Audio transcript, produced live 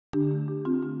This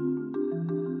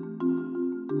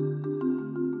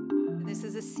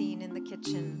is a scene in the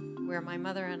kitchen where my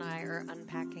mother and I are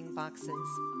unpacking boxes.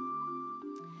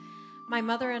 My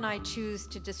mother and I choose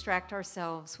to distract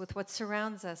ourselves with what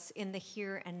surrounds us in the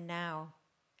here and now.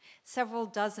 Several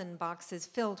dozen boxes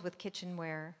filled with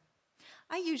kitchenware.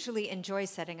 I usually enjoy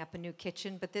setting up a new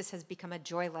kitchen, but this has become a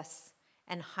joyless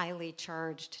and highly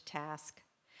charged task.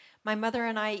 My mother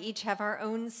and I each have our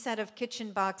own set of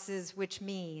kitchen boxes, which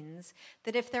means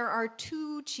that if there are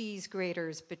 2 cheese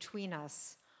graters between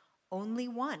us, only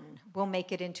one will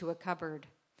make it into a cupboard.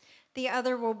 The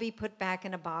other will be put back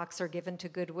in a box or given to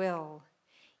Goodwill.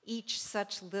 Each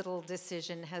such little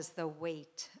decision has the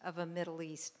weight of a Middle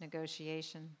East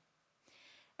negotiation.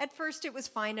 At first, it was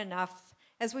fine enough.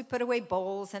 As we put away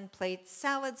bowls and plates,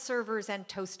 salad servers, and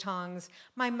toast tongs,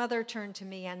 my mother turned to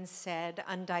me and said,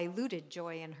 undiluted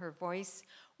joy in her voice,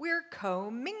 "We're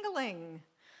co-mingling."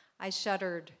 I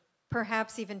shuddered,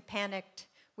 perhaps even panicked,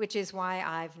 which is why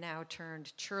I've now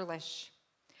turned churlish.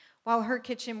 While her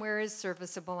kitchenware is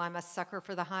serviceable, I'm a sucker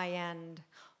for the high end,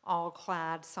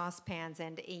 all-clad saucepans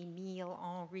and Émile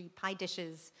Henry pie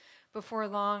dishes. Before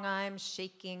long, I'm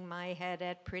shaking my head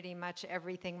at pretty much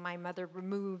everything my mother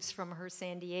removes from her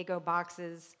San Diego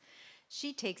boxes.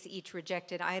 She takes each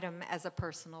rejected item as a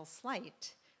personal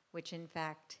slight, which in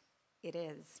fact it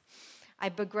is. I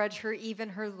begrudge her even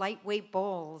her lightweight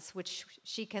bowls, which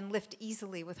she can lift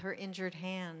easily with her injured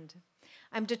hand.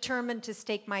 I'm determined to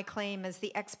stake my claim as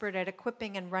the expert at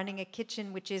equipping and running a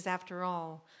kitchen, which is, after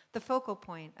all, the focal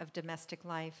point of domestic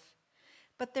life.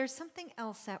 But there's something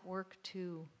else at work,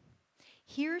 too.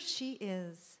 Here she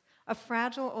is, a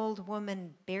fragile old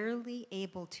woman barely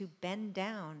able to bend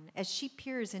down as she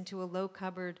peers into a low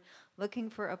cupboard, looking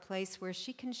for a place where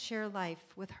she can share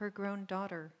life with her grown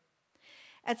daughter.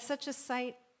 At such a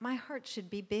sight, my heart should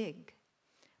be big,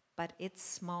 but it's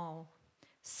small.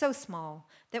 So small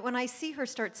that when I see her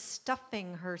start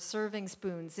stuffing her serving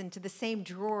spoons into the same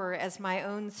drawer as my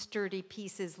own sturdy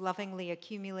pieces lovingly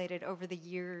accumulated over the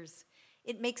years,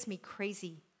 it makes me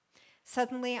crazy.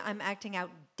 Suddenly, I'm acting out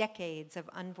decades of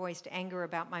unvoiced anger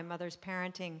about my mother's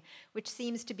parenting, which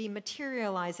seems to be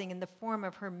materializing in the form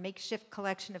of her makeshift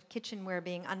collection of kitchenware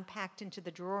being unpacked into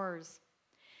the drawers.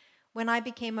 When I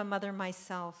became a mother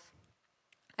myself,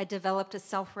 I developed a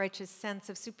self-righteous sense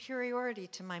of superiority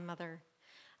to my mother.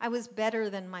 I was better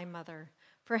than my mother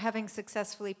for having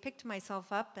successfully picked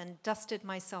myself up and dusted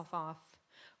myself off,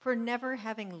 for never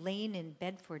having lain in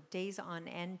bed for days on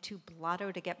end too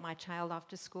blotto to get my child off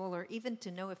to school or even to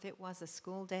know if it was a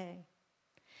school day.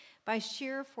 By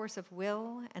sheer force of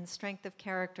will and strength of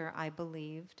character, I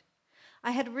believed,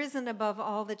 I had risen above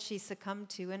all that she succumbed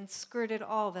to and skirted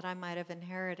all that I might have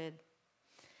inherited.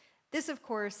 This, of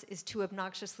course, is too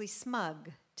obnoxiously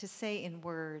smug to say in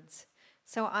words,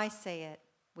 so I say it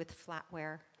with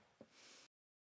flatware.